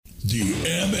The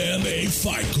MMA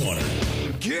Fight Corner.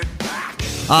 Get back!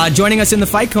 Joining us in the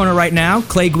Fight Corner right now,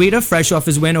 Clay Guida, fresh off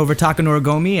his win over Takanori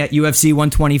Gomi at UFC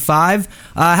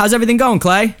 125. How's everything going,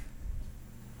 Clay?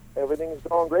 Everything's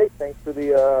going great. Thanks for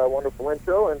the wonderful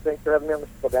intro, and thanks for having me on the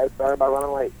show, guys. Sorry about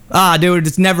running late. Dude,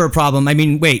 it's never a problem. I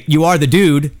mean, wait, you are the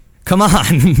dude. Come on.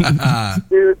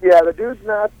 Dude, yeah, the dude's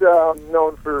not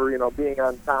known for, being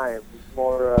on time. He's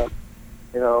more,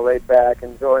 laid back,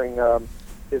 enjoying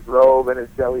his robe and his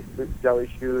jelly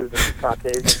shoes and his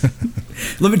Caucasian.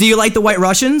 Do you like the White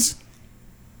Russians?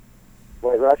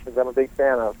 White Russians, I'm a big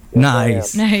fan of.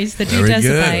 Yes, nice. The dude does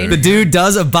abide. The dude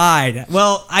does abide.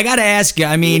 Well, I got to ask you,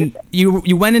 I mean,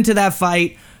 you went into that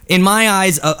fight, in my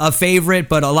eyes, a favorite,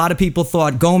 but a lot of people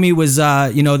thought Gomi was,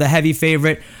 the heavy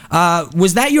favorite.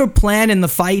 Was that your plan in the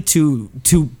fight to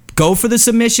go for the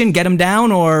submission, get him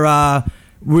down, or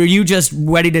were you just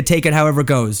ready to take it however it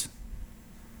goes?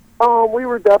 We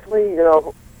were definitely,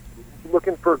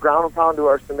 looking for ground and pound to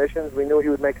our submissions. We knew he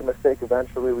would make a mistake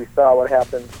eventually. We saw what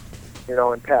happened,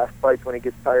 in past fights when he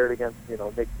gets tired against,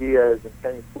 Nick Diaz and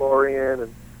Kenny Florian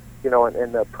and,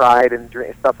 and the pride and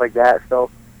stuff like that. So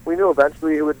we knew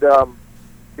eventually he would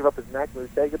give up his neck and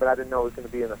we'd take it, but I didn't know it was going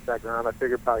to be in the second round. I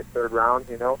figured probably third round,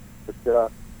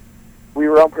 But we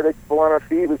were unpredictable on our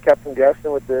feet. We kept him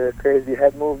guessing with the crazy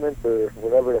head movements or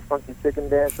whatever, the funky chicken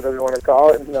dance, whatever you want to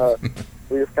call it. And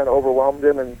we just kind of overwhelmed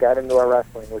him and got into our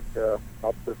wrestling, which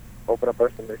helped us open up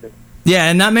our submission. Yeah,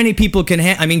 and not many people can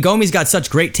Gomi's got such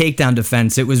great takedown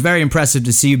defense. It was very impressive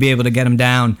to see you be able to get him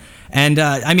down. And,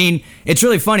 it's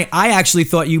really funny. I actually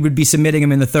thought you would be submitting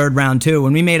him in the third round, too.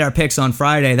 When we made our picks on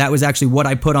Friday, that was actually what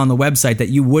I put on the website, that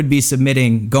you would be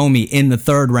submitting Gomi in the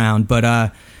third round.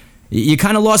 But you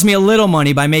kind of lost me a little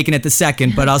money by making it the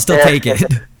second, but I'll still take it.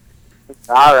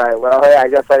 All right. Well, hey, I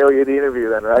guess I owe you the interview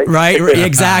then, right? Right,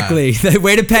 exactly.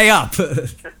 Way to pay up.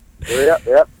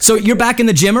 Yep. So you're back in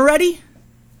the gym already?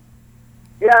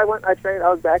 Yeah, I trained. I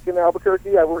was back in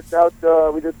Albuquerque. I worked out.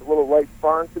 We did a little light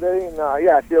sparring today, and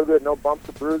I feel good. No bumps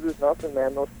or bruises, nothing,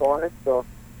 man. No soreness. So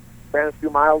ran a few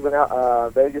miles in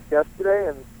Vegas yesterday,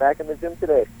 and back in the gym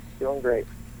today. Feeling great.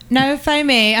 Now, if I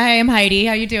may, I am Heidi.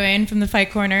 How you doing from the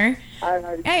Fight Corner? Hi,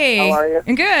 Heidi. Hey. How are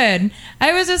you? Good.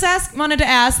 I was just wanted to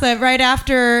ask that right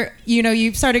after,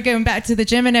 you started going back to the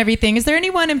gym and everything, is there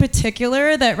anyone in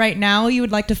particular that right now you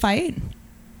would like to fight?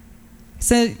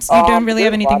 So you don't really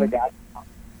have anything?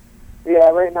 Yeah,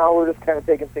 right now we're just kind of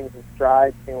taking things in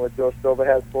stride, seeing what Joe Silva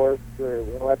has for us. We're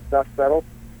going to let stuff settle.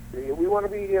 We want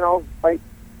to be, fight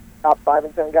top 5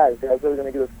 and 10 guys. Guys that are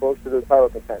going to get us close to the title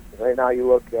contention. Right now you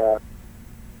look,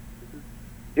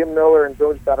 Jim Miller and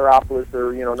George Soteropoulos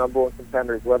are, number one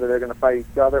contenders, whether they're going to fight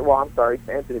each other. Well, I'm sorry,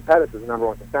 Anthony Pettis is the number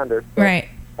one contender. So, right.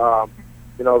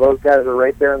 Those guys are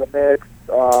right there in the mix.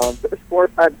 There's 4 or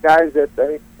 5 guys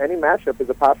that any matchup is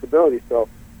a possibility, so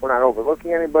we're not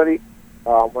overlooking anybody.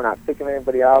 We're not picking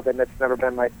anybody out, and that's never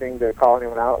been my thing to call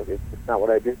anyone out. It's not what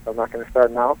I do, so I'm not going to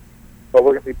start now. But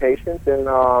we're going to be patient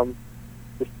and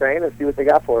just train and see what they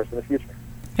got for us in the future.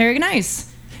 Very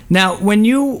nice. Now,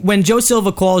 when Joe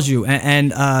Silva calls you,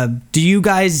 and do you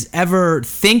guys ever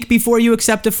think before you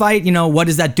accept a fight, what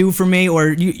does that do for me? Or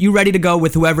you ready to go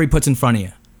with whoever he puts in front of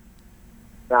you?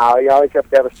 No, you always have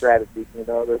to have a strategy.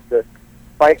 The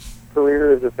fight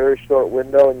career is a very short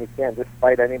window, and you can't just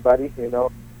fight anybody,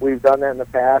 We've done that in the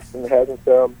past, and it hasn't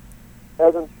paid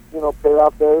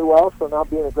off very well. So now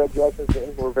being a Greg Jackson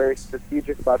thing, we're very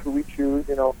strategic about who we choose.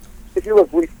 If you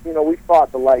look, we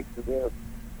fought the likes of the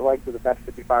best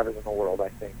 55ers in the world. I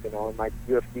think in my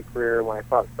UFC career when I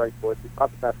fought Strikeforce, we fought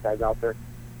the best guys out there.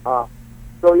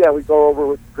 So yeah, we go over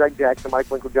with Greg Jackson, Mike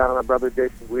Winklejohn, and my brother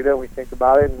Jason Guida, and we think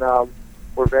about it, and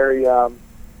we're very,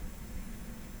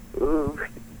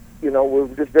 we're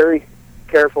just very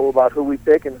careful about who we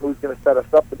pick and who's going to set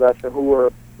us up the best and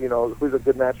who's a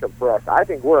good matchup for us. I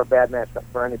think we're a bad matchup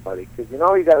for anybody because you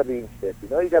got to be in shape. You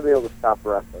got to be able to stop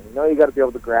wrestling. You got to be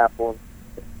able to grapple and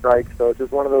strike. So it's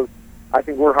just one of those. I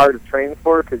think we're hard to train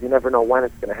for because you never know when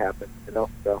it's going to happen.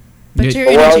 So. But your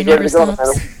energy never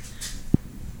stops.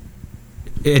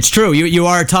 It's true. You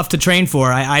are tough to train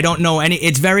for. I don't know any.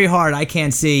 It's very hard. I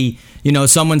can't see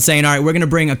someone saying, all right, we're going to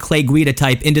bring a Clay Guida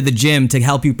type into the gym to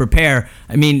help you prepare.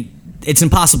 I mean, it's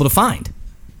impossible to find.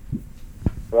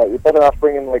 Right, you're better off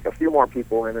bringing a few more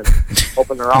people in and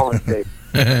hoping they're all in shape.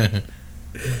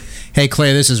 Hey,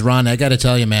 Clay, this is Ron. I got to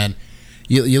tell you, man,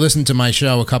 you listened to my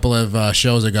show a couple of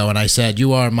shows ago, and I said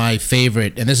you are my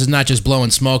favorite, and this is not just blowing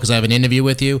smoke because I have an interview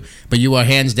with you, but you are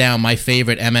hands down my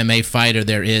favorite MMA fighter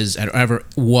there is and ever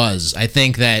was. I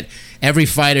think that every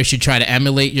fighter should try to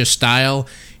emulate your style,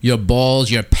 your balls,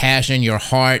 your passion, your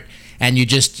heart, and you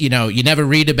just, you never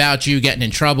read about you getting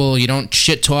in trouble. You don't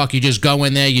shit talk. You just go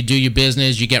in there, you do your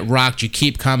business, you get rocked, you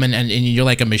keep coming, and you're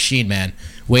like a machine, man.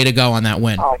 Way to go on that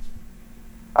win. Oh,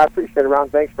 I appreciate it, Ron.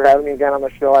 Thanks for having me again on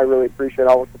the show. I really appreciate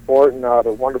all the support and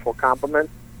the wonderful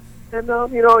compliments. And,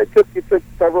 it took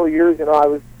several years. I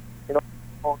was, in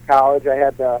college. I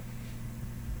had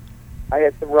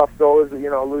some rough goes,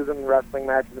 losing wrestling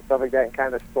matches and stuff like that, and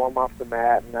kind of storm off the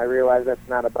mat. And I realized that's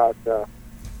not about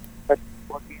that's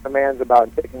what being a man's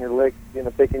about, taking your licks,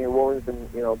 taking your wounds, and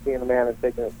being a man and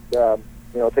taking it,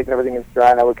 taking everything in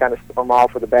stride. I would kind of storm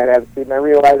off with a bad attitude, and I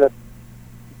realized that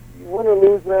you win or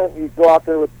lose, man, you go out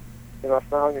there with a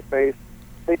smile on your face,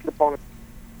 take your opponent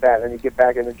that, and you get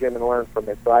back in the gym and learn from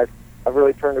it. So I've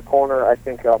really turned a corner, I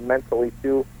think, mentally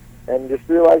too, and just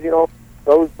realized,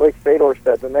 those, like Fedor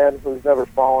said, the man who's never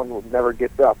fallen never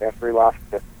gets up after he lost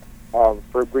to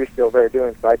Fabricio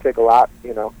Verdun. So I take a lot,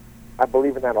 I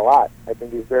believe in that a lot. I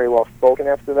think he's very well spoken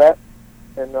after that,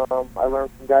 and I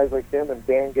learned from guys like him and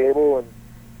Dan Gable and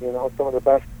some of the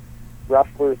best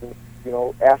wrestlers and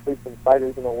athletes and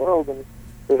fighters in the world, and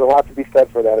there's a lot to be said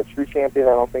for that. A true champion,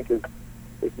 I don't think, is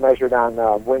measured on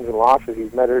wins and losses.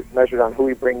 He's measured on who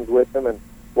he brings with him and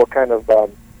what kind of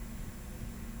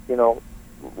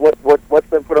what's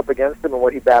been put up against him and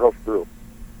what he battles through.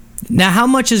 Now, how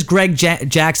much has Greg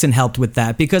Jackson helped with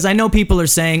that? Because I know people are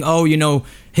saying,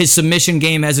 his submission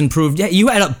game has improved. Yeah, you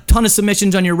had a ton of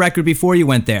submissions on your record before you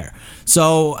went there.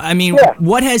 So,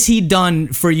 What has he done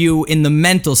for you in the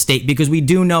mental state? Because we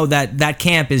do know that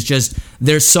camp is just,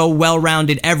 they're so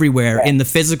well-rounded everywhere in the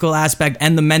physical aspect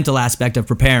and the mental aspect of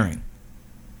preparing.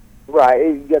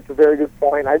 Right, that's a very good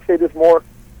point. I'd say there's more,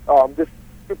 a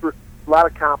lot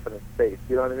of confidence based,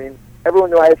 you know what I mean?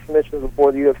 Everyone knew I had submissions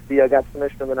before the UFC. I got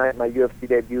submission of the night in my UFC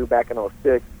debut back in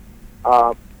 2006.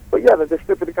 But yeah, the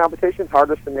step of the competition is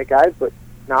hardest to make guys, but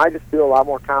now I just feel a lot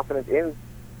more confident in,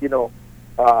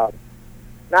 not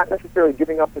necessarily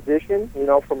giving up position,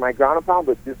 for my ground and pound,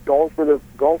 but just going for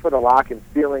the lock and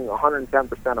feeling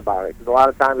 110% about it. Because a lot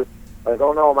of times it's like,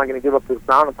 oh no, am I going to give up this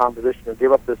ground and pound position or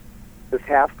give up this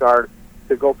half guard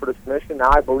to go for the submission? Now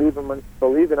I believe in them,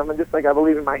 and just like I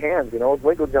believe in my hands. With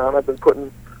Winklejohn, I've been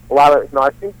putting a lot of, I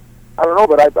think I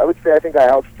would say I think I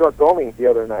outstruck Gomi the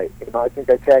other night. I think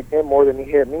I tagged him more than he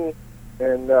hit me,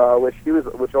 and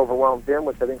which overwhelmed him,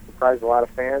 which I think surprised a lot of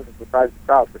fans and surprised the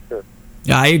crowd for sure.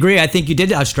 Yeah, I agree. I think you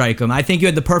did outstrike him. I think you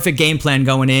had the perfect game plan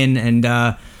going in, and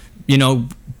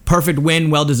perfect win,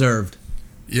 well deserved.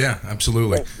 Yeah,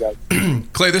 absolutely. Thanks,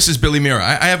 Clay, this is Billy Mira.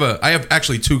 I have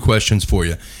actually two questions for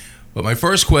you. But my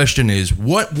first question is,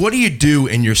 what do you do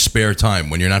in your spare time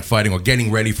when you're not fighting or getting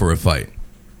ready for a fight?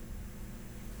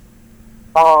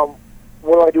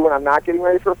 What do I do when I'm not getting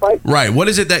ready for a fight? Right. What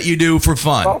is it that you do for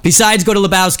fun? Besides go to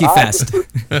Lebowski Fest.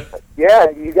 Yeah,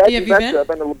 you guys Have can you bet been? you. I've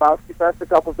been to Lebowski Fest a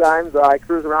couple times. I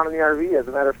cruise around in the RV. As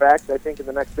a matter of fact, I think in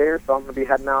the next day or so, I'm going to be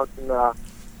heading out and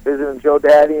visiting Joe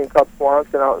Daddy and Cub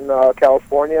Swanson out in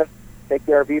California. Take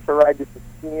the RV for a ride just to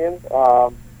see him.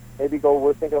 Maybe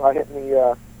we're thinking about hitting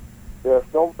the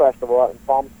film festival out in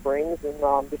Palm Springs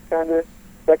and just kind of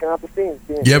checking out the scene.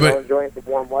 Enjoying some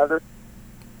warm weather.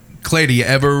 Clay, do you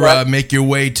ever make your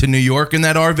way to New York in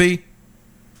that RV?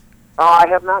 I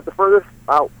have not. The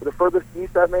furthest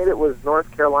east I've made it was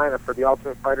North Carolina for the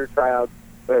Ultimate Fighter tryouts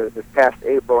this past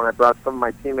April, and I brought some of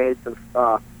my teammates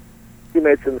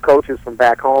and coaches from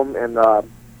back home, and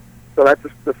so that's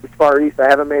just as far east. I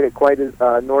haven't made it quite as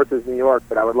north as New York,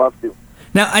 but I would love to.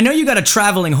 Now, I know you got a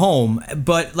traveling home,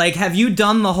 but have you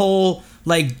done the whole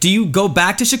do you go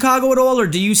back to Chicago at all, or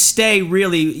do you stay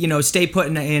stay put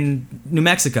in New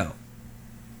Mexico?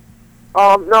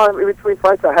 No, in between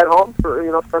fights, I head home for,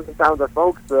 spend some time with our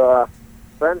folks,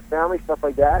 friends, family, stuff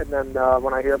like that. And then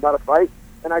when I hear about a fight,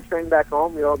 then I train back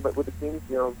home, with the teams,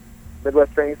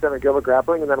 Midwest Training Center, Gilbert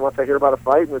Grappling. And then once I hear about a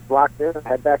fight and it's locked in, I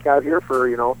head back out here for,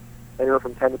 anywhere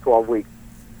from 10 to 12 weeks.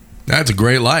 That's a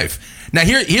great life. Now,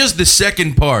 here's the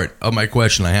second part of my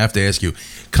question I have to ask you.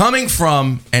 Coming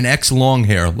from an ex-long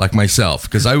hair like myself,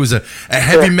 because I was a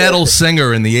heavy metal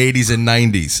singer in the 80s and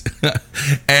 90s,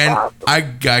 and I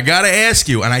got to ask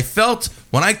you, and I felt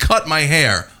when I cut my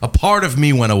hair, a part of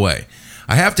me went away.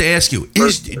 I have to ask you,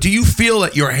 do you feel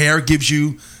that your hair gives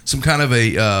you some kind of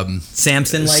a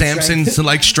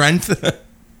Samson-like strength?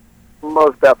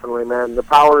 Most definitely, man. The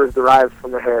power is derived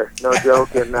from the hair. No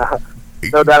joke, and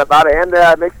no doubt about it. And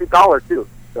it makes me taller, too.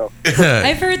 So.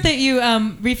 I've heard that you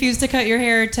refuse to cut your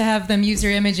hair to have them use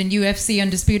your image in UFC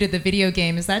Undisputed, the video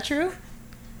game. Is that true?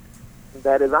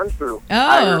 That is untrue.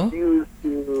 Oh.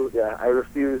 I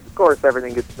refuse. Of course,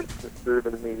 everything gets misconstrued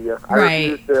in the media. I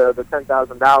Right. refuse the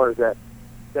 $10,000 that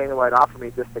Dana White offered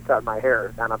me just to cut my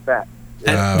hair on a bet.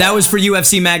 That was for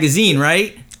UFC Magazine,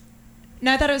 right?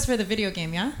 No, I thought it was for the video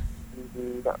game. Yeah.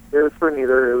 No, it was for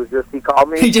neither. It was just he called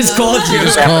me. He just called you.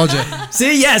 Just called you.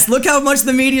 See, yes, look how much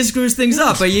the media screws things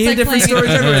up. But you hear like different playing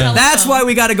stories a everywhere. telephone. That's why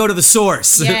we got to go to the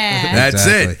source. Yeah. That's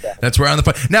Exactly. it. That's where on the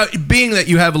point. Now, being that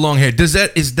you have long hair, is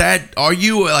that? Are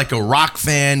you like a rock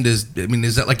fan? Is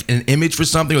that like an image for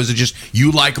something, or is it just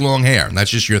you like long hair and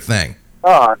that's just your thing?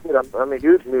 Oh, dude, I'm a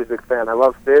huge music fan. I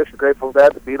love Fish, Grateful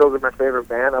Dead, the Beatles are my favorite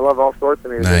band. I love all sorts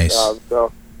of music. Nice.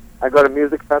 So I go to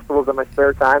music festivals in my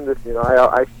spare time.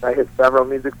 I hit several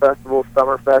music festivals,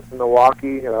 Summerfest in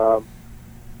Milwaukee. A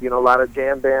lot of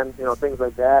jam bands, things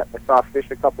like that. I saw Fish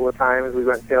a couple of times. We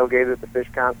went and tailgated at the Fish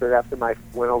concert after my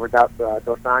win over Dos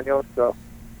Anjos. So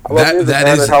I love music,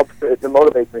 man. It helps. It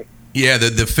motivates me. Yeah,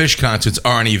 the Fish concerts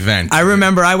are an event. I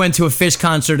remember I went to a Fish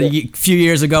concert a few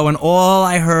years ago, and all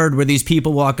I heard were these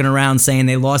people walking around saying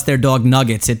they lost their dog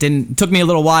Nuggets. It took me a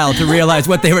little while to realize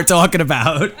what they were talking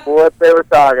about. What they were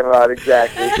talking about,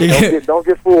 exactly. Don't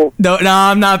get fooled. No,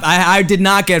 I'm not. I did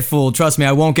not get fooled. Trust me,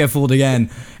 I won't get fooled again.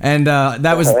 And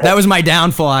that was my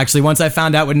downfall. Actually, once I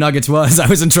found out what Nuggets was, I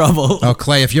was in trouble. Oh,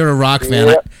 Clay, if you're a rock fan,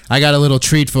 Yep. I got a little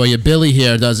treat for you. Billy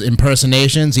here does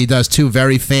impersonations. He does two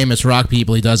very famous rock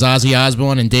people. He does Ozzy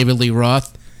Osbourne and David Lee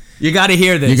Roth. You got to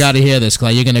hear this. You got to hear this,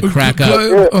 Clay. You're going to crack up.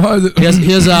 Here's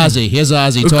Here's Ozzy. Here's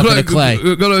Ozzy talking to Clay.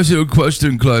 I gotta ask you a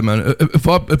question, Clay, man. If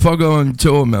I go on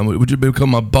tour, man, would you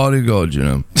become my bodyguard?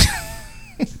 I'm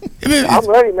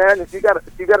ready, man. If you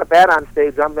got a bat on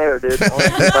stage, I'm there, dude.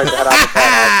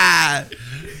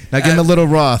 Now give him a little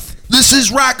Roth. This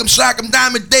is Rock'em Sock'em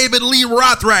Diamond David Lee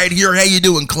Roth right here. How you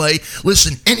doing, Clay?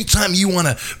 Listen, anytime you want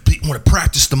to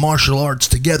practice the martial arts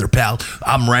together, pal,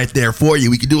 I'm right there for you.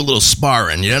 We can do a little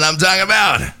sparring. You know what I'm talking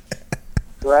about?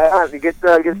 Right on. You get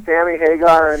Sammy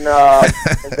Hagar and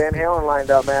Van Halen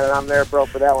lined up, man, and I'm there, bro,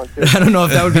 for that one too. I don't know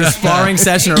if that would be a sparring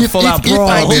session or a full-out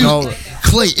brawl.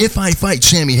 Clay, if I fight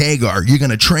Sammy Hagar, you're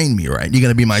gonna train me, right? You're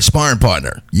gonna be my sparring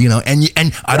partner,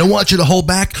 and I don't want you to hold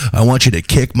back. I want you to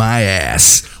kick my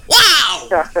ass. Wow!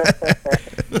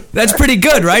 That's pretty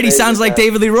good, right? He sounds like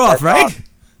David Lee Roth, right? Awesome.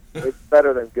 It's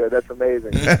better than good. That's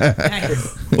amazing.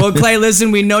 Well, Clay,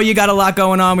 listen, we know you got a lot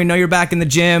going on. We know you're back in the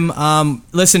gym.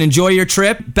 Listen, enjoy your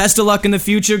trip. Best of luck in the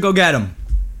future. Go get them.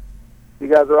 You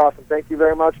guys are awesome. Thank you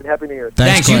very much, and Happy New Year.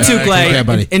 Thanks. You too, Clay. Take care,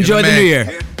 buddy. Enjoy You're the the new man.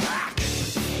 year.